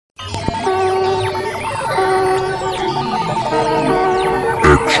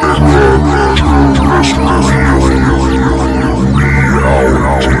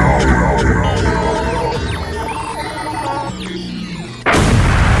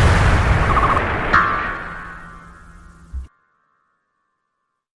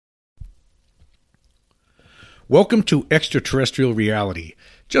Welcome to Extraterrestrial Reality.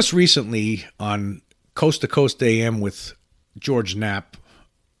 Just recently on Coast to Coast AM with George Knapp,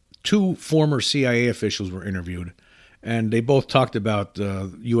 two former CIA officials were interviewed, and they both talked about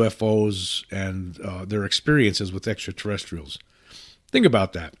UFOs and their experiences with extraterrestrials. Think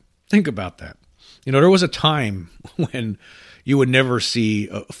about that. Think about that. You know, there was a time when you would never see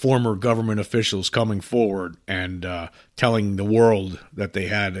former government officials coming forward and telling the world that they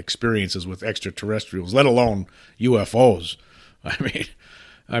had experiences with extraterrestrials, let alone UFOs.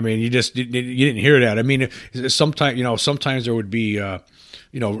 I mean, you didn't hear that. I mean, sometimes there would be,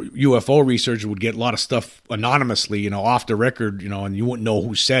 UFO researchers would get a lot of stuff anonymously, off the record, and you wouldn't know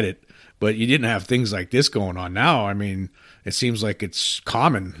who said it, but you didn't have things like this going on now. I mean, it seems like it's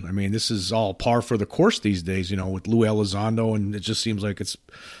common. I mean, this is all par for the course these days, with Lou Elizondo, and it just seems like it's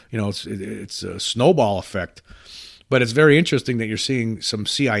a snowball effect. But it's very interesting that you're seeing some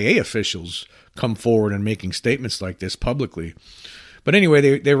CIA officials come forward and making statements like this publicly. But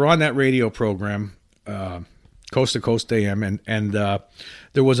anyway, they were on that radio program, Coast to Coast AM, and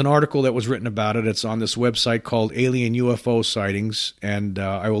there was an article that was written about it. It's on this website called Alien UFO Sightings, and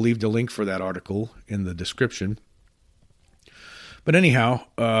I will leave the link for that article in the description. But anyhow,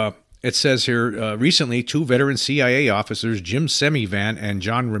 it says here, recently, two veteran CIA officers, Jim Semivan and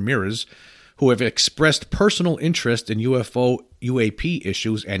John Ramirez, who have expressed personal interest in UAP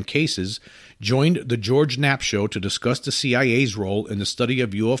issues and cases, joined the George Knapp Show to discuss the CIA's role in the study of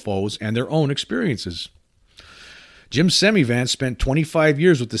UFOs and their own experiences. Jim Semivan spent 25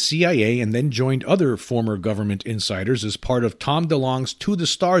 years with the CIA and then joined other former government insiders as part of Tom DeLonge's To the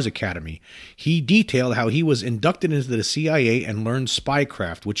Stars Academy. He detailed how he was inducted into the CIA and learned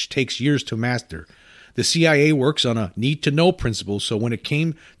spycraft, which takes years to master. The CIA works on a need-to-know principle, so when it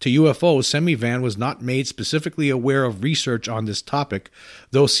came to UFOs, Semivan was not made specifically aware of research on this topic,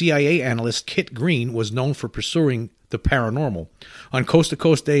 though CIA analyst Kit Green was known for pursuing the paranormal. On Coast to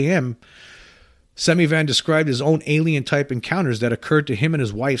Coast AM, Semivan described his own alien-type encounters that occurred to him and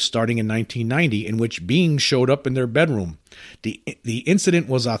his wife starting in 1990, in which beings showed up in their bedroom. The incident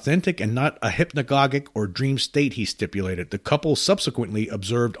was authentic and not a hypnagogic or dream state, he stipulated. The couple subsequently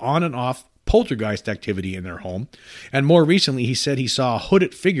observed on and off poltergeist activity in their home, and more recently he said he saw a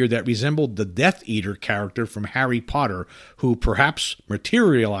hooded figure that resembled the Death Eater character from Harry Potter, who perhaps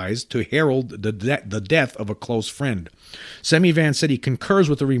materialized to herald the death of a close friend. Semivan said he concurs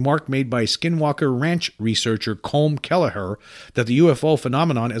with the remark made by Skinwalker Ranch researcher Colm Kelleher that the UFO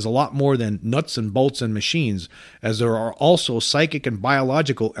phenomenon is a lot more than nuts and bolts and machines, as there are also psychic and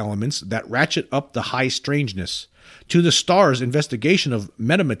biological elements that ratchet up the high strangeness. To the Stars investigation of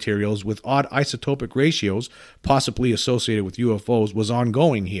metamaterials with odd isotopic ratios, possibly associated with UFOs, was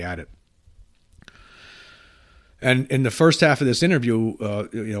ongoing, he added. And in the first half of this interview,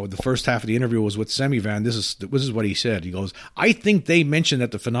 the first half of the interview was with Semivan. This is what he said. He goes, "I think they mentioned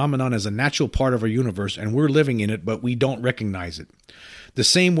that the phenomenon is a natural part of our universe and we're living in it, but we don't recognize it. The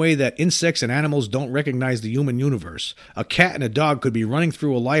same way that insects and animals don't recognize the human universe. A cat and a dog could be running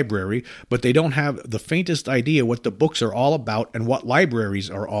through a library, but they don't have the faintest idea what the books are all about and what libraries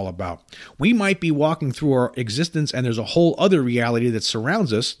are all about. We might be walking through our existence and there's a whole other reality that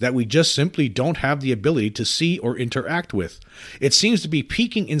surrounds us that we just simply don't have the ability to see or interact with. It seems to be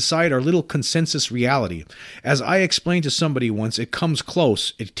peeking inside our little consensus reality. As I explained to somebody once, it comes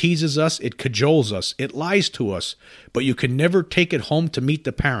close, it teases us, it cajoles us, it lies to us, but you can never take it home to meet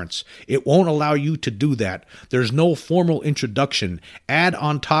the parents. It won't allow you to do that. There's no formal introduction. Add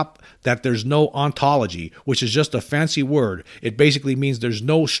on top that there's no ontology, which is just a fancy word. It basically means there's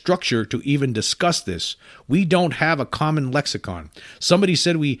no structure to even discuss this. We don't have a common lexicon. Somebody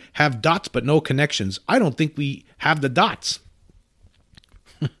said we have dots but no connections. I don't think we have the dots."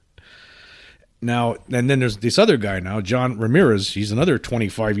 Now, and then there's this other guy now, John Ramirez. He's another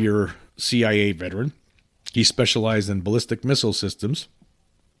 25-year CIA veteran. He specialized in ballistic missile systems.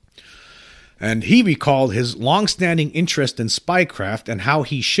 And he recalled his long-standing interest in spycraft and how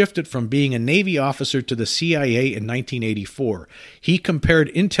he shifted from being a Navy officer to the CIA in 1984. He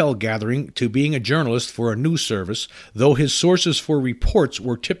compared intel gathering to being a journalist for a news service, though his sources for reports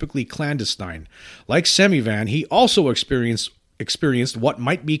were typically clandestine. Like Semivan, he also experienced what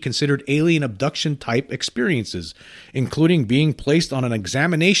might be considered alien abduction type experiences, including being placed on an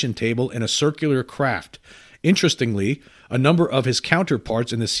examination table in a circular craft. Interestingly, a number of his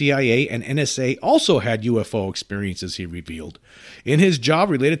counterparts in the CIA and NSA also had UFO experiences, he revealed. In his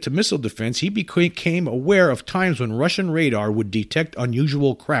job related to missile defense, he became aware of times when Russian radar would detect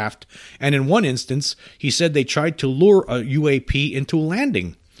unusual craft, and in one instance, he said they tried to lure a UAP into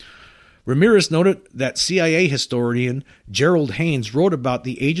landing. Ramirez noted that CIA historian Gerald Haynes wrote about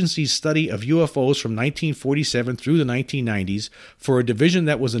the agency's study of UFOs from 1947 through the 1990s for a division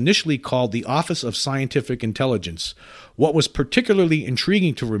that was initially called the Office of Scientific Intelligence. What was particularly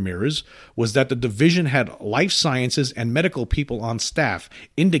intriguing to Ramirez was that the division had life sciences and medical people on staff,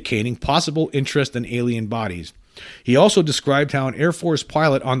 indicating possible interest in alien bodies. He also described how an Air Force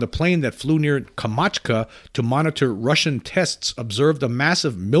pilot on the plane that flew near Kamchatka to monitor Russian tests observed a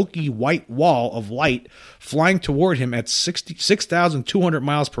massive milky white wall of light flying toward him at 6,200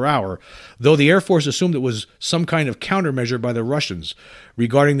 miles per hour, though the Air Force assumed it was some kind of countermeasure by the Russians.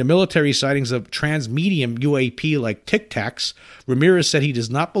 Regarding the military sightings of transmedium UAP like Tic Tacs, Ramirez said he does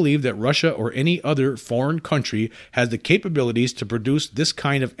not believe that Russia or any other foreign country has the capabilities to produce this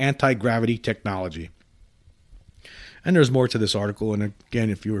kind of anti-gravity technology. And there's more to this article, and again,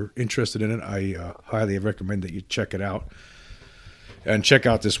 if you're interested in it, I highly recommend that you check it out. And check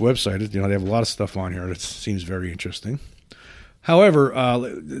out this website. They have a lot of stuff on here that seems very interesting. However,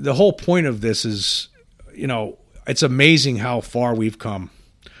 the whole point of this is, it's amazing how far we've come.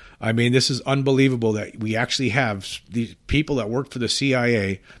 I mean, this is unbelievable that we actually have these people that work for the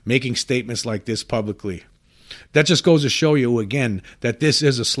CIA making statements like this publicly. That just goes to show you again that this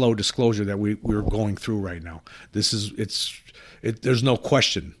is a slow disclosure that we're going through right now. There's no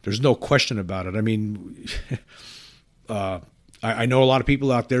question. There's no question about it. I mean, I know a lot of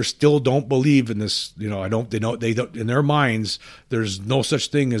people out there still don't believe in this. They don't in their minds. There's no such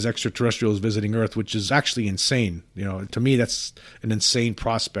thing as extraterrestrials visiting Earth, which is actually insane. To me, that's an insane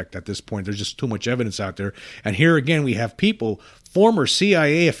prospect at this point. There's just too much evidence out there. And here again, we have people, former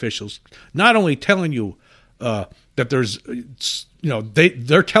CIA officials, not only telling you that there's,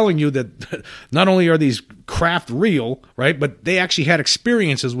 they're telling you that not only are these craft real, right, but they actually had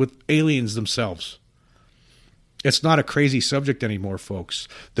experiences with aliens themselves. It's not a crazy subject anymore, folks.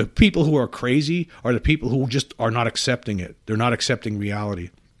 The people who are crazy are the people who just are not accepting it. They're not accepting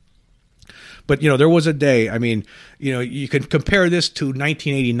reality. But, there was a day, I mean, you can compare this to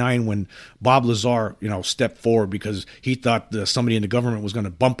 1989 when Bob Lazar, stepped forward because he thought somebody in the government was going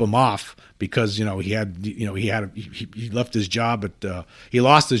to bump him off because, he left his job he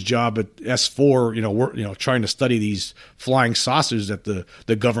lost his job at S4, trying to study these flying saucers that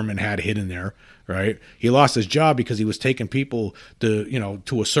the government had hidden there. Right. He lost his job because he was taking people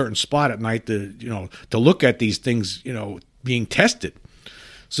to a certain spot at night to look at these things, being tested.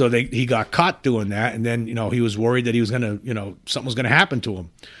 So he got caught doing that, and then he was worried that he was gonna something was gonna happen to him.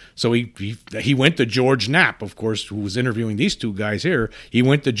 So he went to George Knapp, of course, who was interviewing these two guys here. He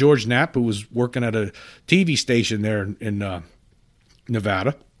went to George Knapp, who was working at a TV station there in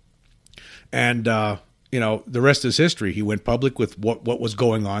Nevada, and the rest is history. He went public with what was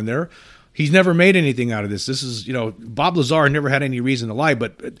going on there. He's never made anything out of this. This is, Bob Lazar never had any reason to lie.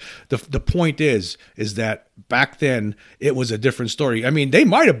 But the point is that back then it was a different story. I mean, they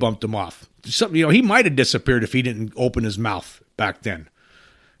might have bumped him off. He might have disappeared if he didn't open his mouth back then.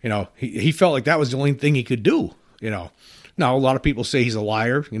 He felt like that was the only thing he could do. Now a lot of people say he's a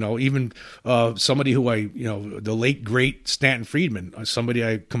liar. Even somebody who the late great Stanton Friedman, somebody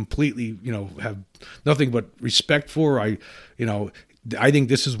I completely have nothing but respect for. I think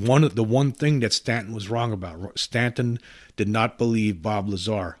this is the one thing that Stanton was wrong about. Stanton did not believe Bob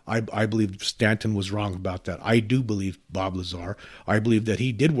Lazar. I believe Stanton was wrong about that. I do believe Bob Lazar. I believe that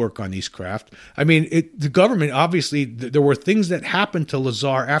he did work on these craft. I mean, the government, obviously, there were things that happened to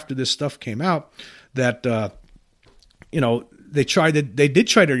Lazar after this stuff came out that, they did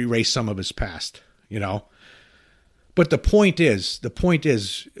try to erase some of his past, But the point is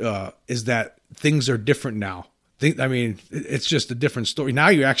that things are different now. It's just a different story. Now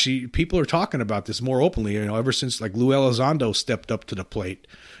people are talking about this more openly, ever since like Lou Elizondo stepped up to the plate.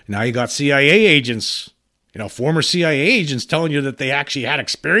 Now you got CIA agents, former CIA agents telling you that they actually had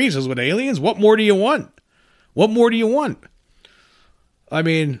experiences with aliens. What more do you want? What more do you want? I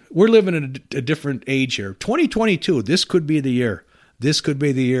mean, we're living in a different age here. 2022, this could be the year. This could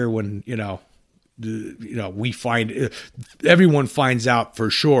be the year when, we find, everyone finds out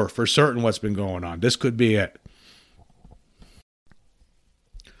for sure, for certain what's been going on. This could be it.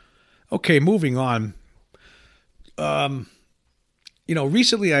 Okay, moving on.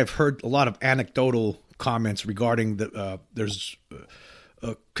 Recently I've heard a lot of anecdotal comments regarding there's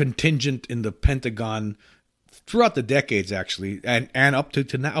a contingent in the Pentagon throughout the decades, actually, and up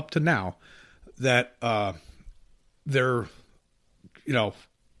to now, that they're,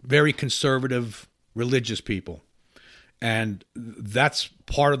 very conservative religious people. And that's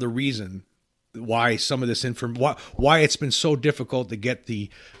part of the reason why some of this why it's been so difficult to get the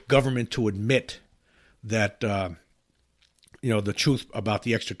government to admit that, the truth about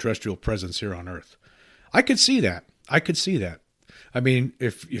the extraterrestrial presence here on Earth. I could see that. I mean,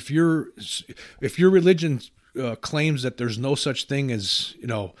 if your religion claims that there's no such thing as,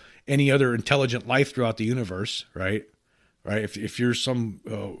 any other intelligent life throughout the universe, right? Right. If you're some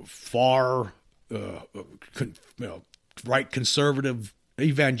far, right conservative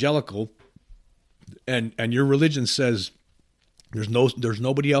evangelical, and your religion says there's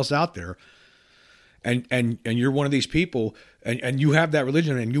nobody else out there, and you're one of these people, and you have that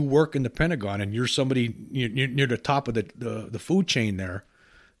religion, and you work in the Pentagon, and you're somebody near the top of the food chain there,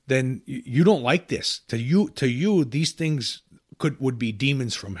 then you don't like this. To you, these things would be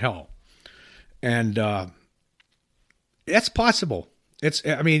demons from hell, and that's possible.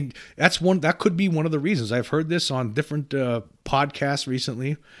 That could be one of the reasons. I've heard this on different podcasts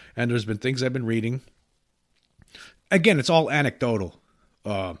recently, and there's been things I've been reading. Again, it's all anecdotal,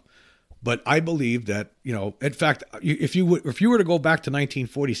 but I believe that, in fact, if you were to go back to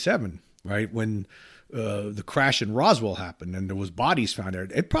 1947, right, when the crash in Roswell happened and there was bodies found there,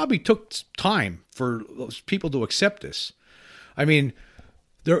 it probably took time for people to accept this. I've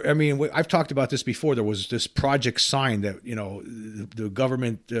talked about this before. There was this Project Sign that, the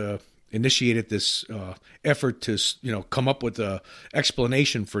government initiated this effort to, come up with an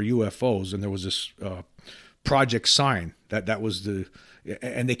explanation for UFOs. And there was this Project Sign that was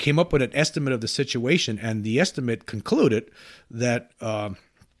and they came up with an estimate of the situation. And the estimate concluded that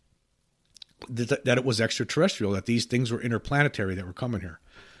that it was extraterrestrial, that these things were interplanetary that were coming here.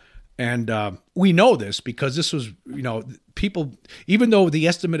 And we know this because this was, people, even though the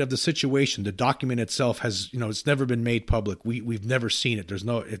estimate of the situation, the document itself has, it's never been made public. We've never seen it.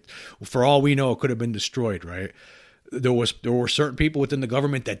 For all we know, it could have been destroyed, right? There were certain people within the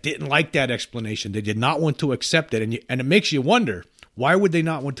government that didn't like that explanation. They did not want to accept it. And it makes you wonder, why would they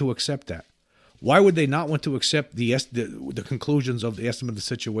not want to accept that? Why would they not want to accept the conclusions of the estimate of the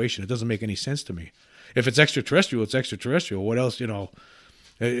situation? It doesn't make any sense to me. If it's extraterrestrial, it's extraterrestrial. What else,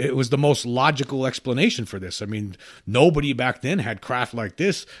 It was the most logical explanation for this. Nobody back then had craft like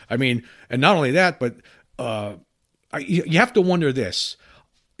this. And not only that, but you have to wonder this.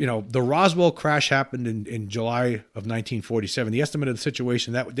 The Roswell crash happened in July of 1947. The estimate of the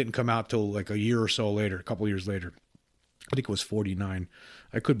situation, that didn't come out till like a year or so later, a couple of years later. I think it was 49.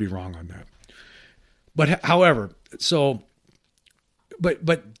 I could be wrong on that. But however,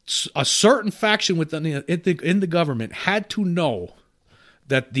 but a certain faction within in the government had to know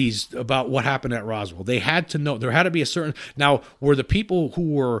that about what happened at Roswell. They had to know. There had to be a certain. Now, were the people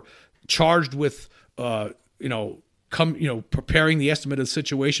who were charged with, preparing the estimate of the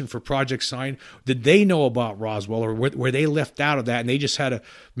situation for Project Sign, did they know about Roswell, or were they left out of that and they just had to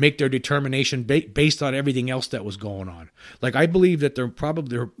make their determination based on everything else that was going on? Like, I believe that there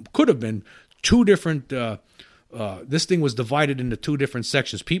could have been two different. This thing was divided into two different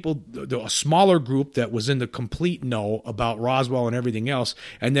sections. A smaller group that was in the complete know about Roswell and everything else,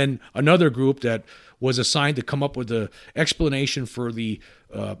 and then another group that was assigned to come up with the explanation for the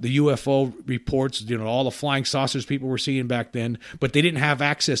UFO reports, all the flying saucers people were seeing back then, but they didn't have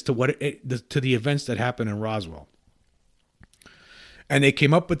access to to the events that happened in Roswell. And they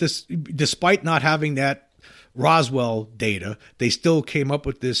came up with this, despite not having that Roswell data, they still came up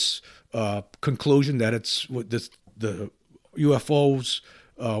with this conclusion that the UFOs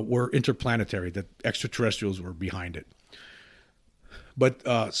were interplanetary, that extraterrestrials were behind it. But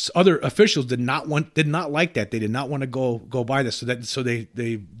other officials did not like that. They did not want to go by this. So they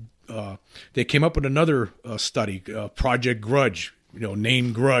came up with another study, Project Grudge.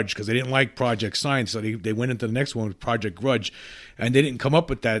 Named Grudge because they didn't like Project Sign, so they went into the next one with Project Grudge, and they didn't come up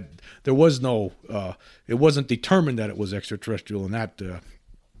with that. There was no, it wasn't determined that it was extraterrestrial in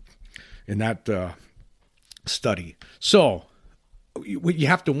that study. So you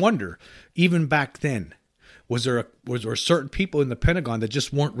have to wonder, even back then, was there certain people in the Pentagon that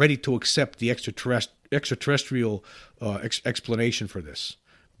just weren't ready to accept the extraterrestrial explanation for this,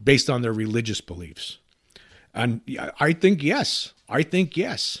 based on their religious beliefs? And I think yes.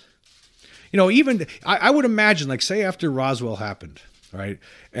 Even I would imagine, like, say after Roswell happened, right?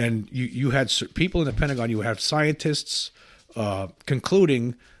 And you had people in the Pentagon, you have scientists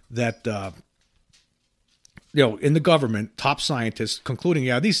concluding that, in the government, top scientists concluding,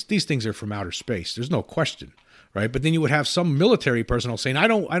 these things are from outer space. There's no question, right? But then you would have some military personnel saying, I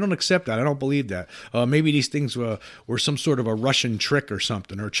don't accept that. I don't believe that. Maybe these things were some sort of a Russian trick or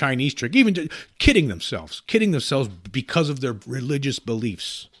something, or a Chinese trick, even kidding themselves because of their religious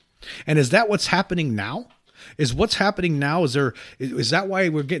beliefs. And is that what's happening now? Is that why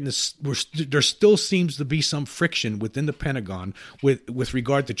we're getting this? There still seems to be some friction within the Pentagon with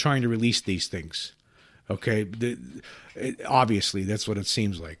regard to trying to release these things. Okay, obviously that's what it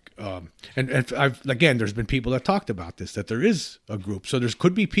seems like. Again, there's been people that talked about this, that there is a group. So there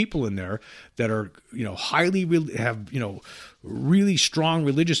could be people in there that are, have really strong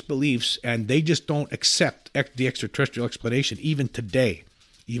religious beliefs, and they just don't accept the extraterrestrial explanation even today.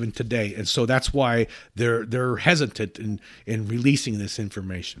 And so that's why they're hesitant in releasing this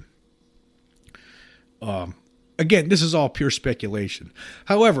information. Again, this is all pure speculation.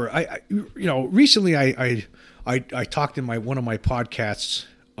 However, recently I talked in one of my podcasts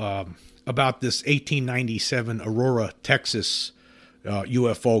about this 1897 Aurora, Texas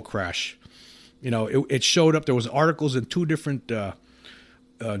UFO crash. It showed up. There was articles in two different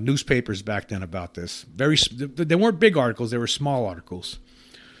newspapers back then about this. They weren't big articles; they were small articles.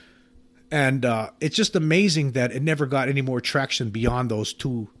 And it's just amazing that it never got any more traction beyond those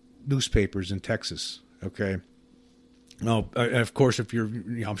two newspapers in Texas. Okay. Now, of course,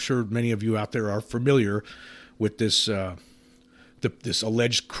 I'm sure many of you out there are familiar with this this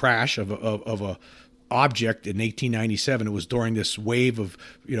alleged crash of a object in 1897. It was during this wave of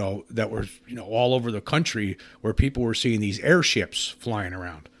that were all over the country, where people were seeing these airships flying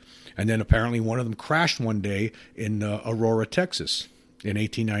around, and then apparently one of them crashed one day in Aurora, Texas, in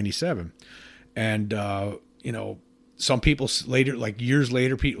 1897, and some people later, like years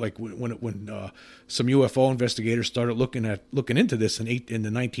later, like when some UFO investigators started looking into this in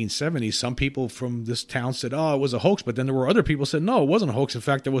the 1970s, some people from this town said, "Oh, it was a hoax," but then there were other people who said, "No, it wasn't a hoax." In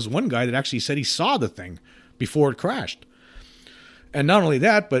fact, there was one guy that actually said he saw the thing before it crashed. And not only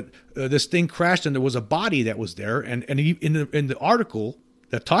that, but this thing crashed, and there was a body that was there, and in the article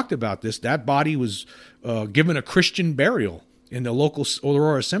that talked about this, that body was given a Christian burial in the local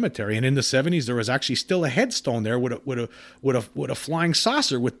Aurora cemetery. And in the 70s, there was actually still a headstone there with a flying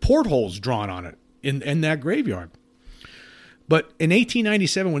saucer with portholes drawn on it in that graveyard. But in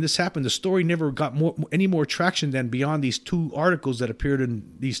 1897, when this happened, the story never got any more traction than beyond these two articles that appeared in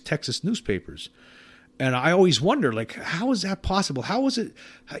these Texas newspapers. And I always wonder, like, how is that possible? How was it,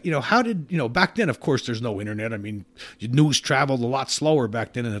 how did, back then, of course, there's no internet. I mean, news traveled a lot slower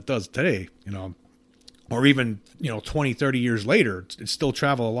back then than it does today, or even 20, 30 years later, it still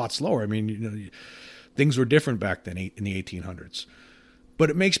traveled a lot slower. I mean, things were different back then in the 1800s. But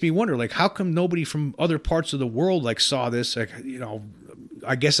it makes me wonder, like, how come nobody from other parts of the world saw this? Like,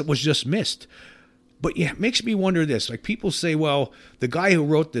 I guess it was just missed. But yeah, it makes me wonder this. Like, people say, well, the guy who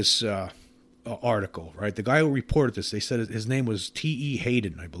wrote this article, right? The guy who reported this, they said his name was T.E.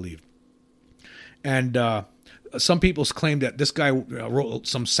 Hayden, I believe. And some people claim that this guy wrote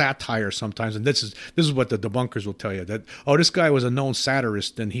some satire sometimes, and this is what the debunkers will tell you, that, this guy was a known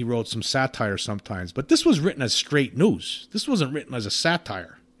satirist and he wrote some satire sometimes. But this was written as straight news. This wasn't written as a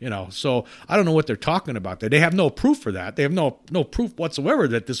satire, So I don't know what they're talking about there. They have no proof for that. They have no proof whatsoever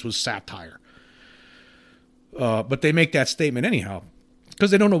that this was satire. But they make that statement anyhow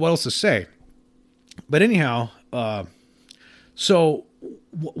because they don't know what else to say. But anyhow, so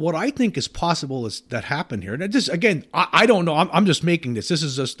what I think is possible is that happened here. And this, again, I don't know. I'm just making this. This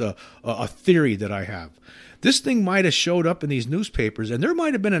is just a theory that I have. This thing might have showed up in these newspapers, and there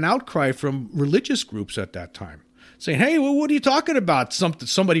might have been an outcry from religious groups at that time saying, "Hey, well, what are you talking about?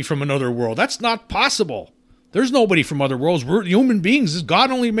 Somebody from another world? That's not possible. There's nobody from other worlds. We're human beings.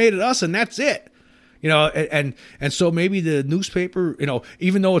 God only made us, and that's it." And so maybe the newspaper,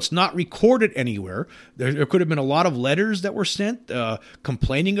 even though it's not recorded anywhere, there could have been a lot of letters that were sent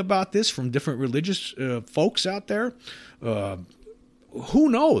complaining about this from different religious folks out there. Who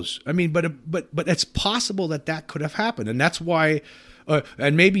knows? I mean, but it's possible that could have happened, and that's why.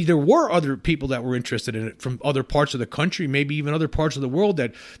 And maybe there were other people that were interested in it from other parts of the country, maybe even other parts of the world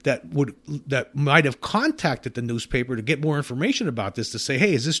that might have contacted the newspaper to get more information about this, to say,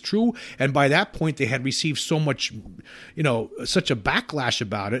 "Hey, is this true?" And by that point, they had received so much, such a backlash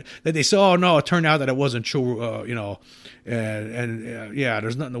about it that they said, "Oh no, it turned out that it wasn't true."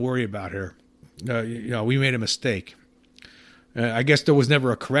 There's nothing to worry about here. We made a mistake. I guess there was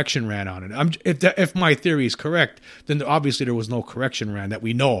never a correction ran on it. If my theory is correct, then obviously there was no correction ran that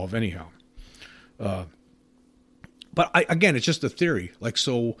we know of anyhow. But again, it's just a theory. It's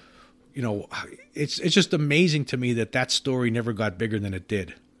just amazing to me that story never got bigger than it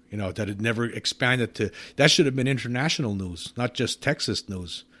did. That it never expanded to. That should have been international news, not just Texas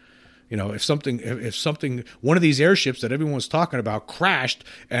news. if something, one of these airships that everyone was talking about crashed,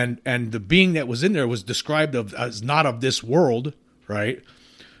 and the being that was in there was described as not of this world, right?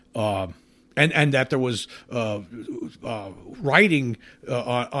 And that there was writing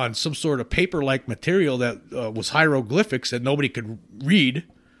on some sort of paper-like material that was hieroglyphics that nobody could read,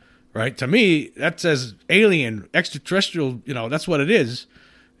 right? To me, that says alien, extraterrestrial. That's what it is.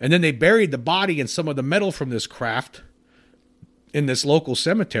 And then they buried the body and some of the metal from this craft in this local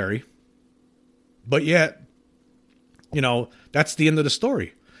cemetery. But yet, that's the end of the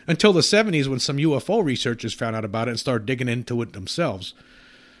story. Until the 70s, when some UFO researchers found out about it and started digging into it themselves.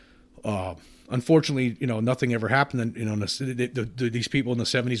 Unfortunately, nothing ever happened. And, these people in the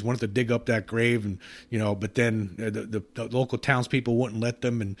 70s wanted to dig up that grave, and but then the local townspeople wouldn't let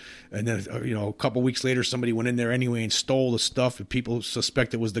them, and then a couple weeks later, somebody went in there anyway and stole the stuff. And people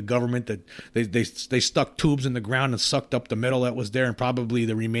suspect it was the government, that they stuck tubes in the ground and sucked up the metal that was there, and probably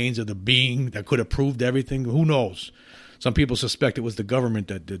the remains of the being that could have proved everything. Who knows? Some people suspect it was the government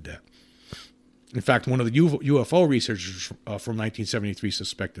that did that. In fact, one of the UFO researchers from 1973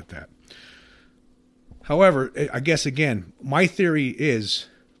 suspected that. However, I guess again, my theory is,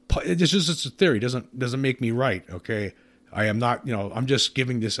 it's just a theory. Doesn't make me right. Okay, I am not. I'm just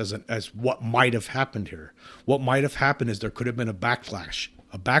giving this as what might have happened here. What might have happened is there could have been a backlash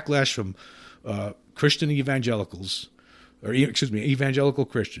from Christian evangelicals, evangelical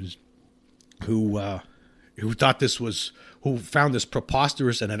Christians, who thought this was, who found this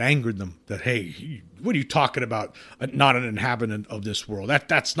preposterous, and it angered them that, hey, what are you talking about? Not an inhabitant of this world.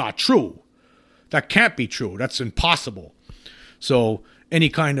 That's not true. That can't be true. That's impossible. So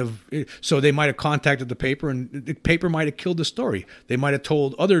so they might have contacted the paper, and the paper might have killed the story. They might have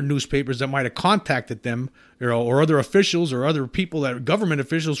told other newspapers that might have contacted them, or other officials, or other people, that government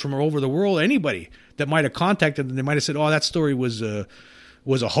officials from all over the world, anybody that might have contacted them. They might have said, "Oh, that story was a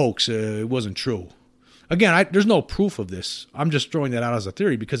hoax. It wasn't true." Again, there's no proof of this. I'm just throwing that out as a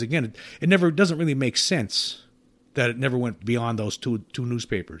theory because, again, it doesn't really make sense that it never went beyond those two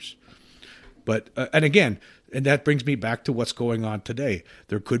newspapers. But and that brings me back to what's going on today.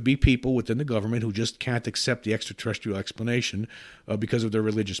 There could be people within the government who just can't accept the extraterrestrial explanation because of their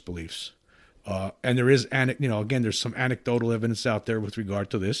religious beliefs. And there is, there's some anecdotal evidence out there with regard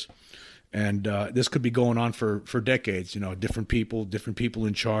to this. And this could be going on for decades. Different people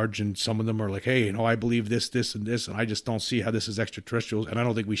in charge, and some of them are like, hey, I believe this, and this, and I just don't see how this is extraterrestrial, and I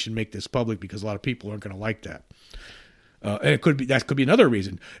don't think we should make this public because a lot of people aren't going to like that. And that could be another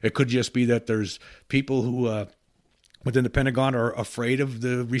reason. It could just be that there's people who within the Pentagon are afraid of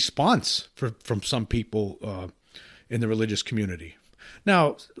the response from some people in the religious community.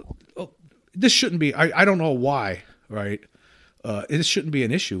 Now, this shouldn't be. I don't know why, right? This shouldn't be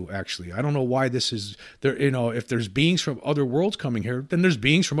an issue, actually. I don't know why this is there. If there's beings from other worlds coming here, then there's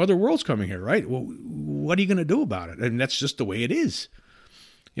beings from other worlds coming here, right? Well, what are you going to do about it? And that's just the way it is.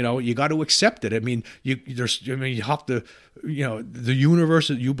 You got to accept it. I mean, you have to, the universe,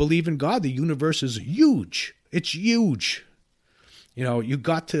 you believe in God, the universe is huge. It's huge. You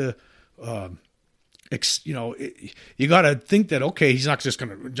got to, you got to think that, okay, he's not just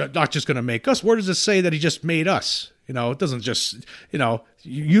going to make us. Where does it say that he just made us? It doesn't just,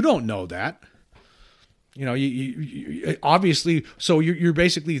 you don't know that. You obviously, so you're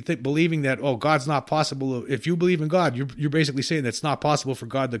basically believing that, oh, God's not possible. If you believe in God, you're basically saying that it's not possible for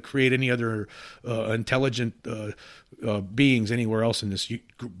God to create any other intelligent beings anywhere else in this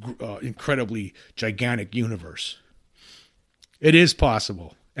incredibly gigantic universe. It is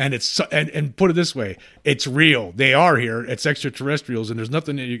possible. And and put it this way, it's real. They are here. It's extraterrestrials, and there's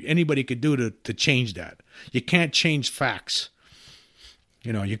nothing anybody could do to change that. You can't change facts.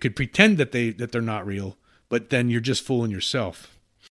 You could pretend that they're not real, but then you're just fooling yourself.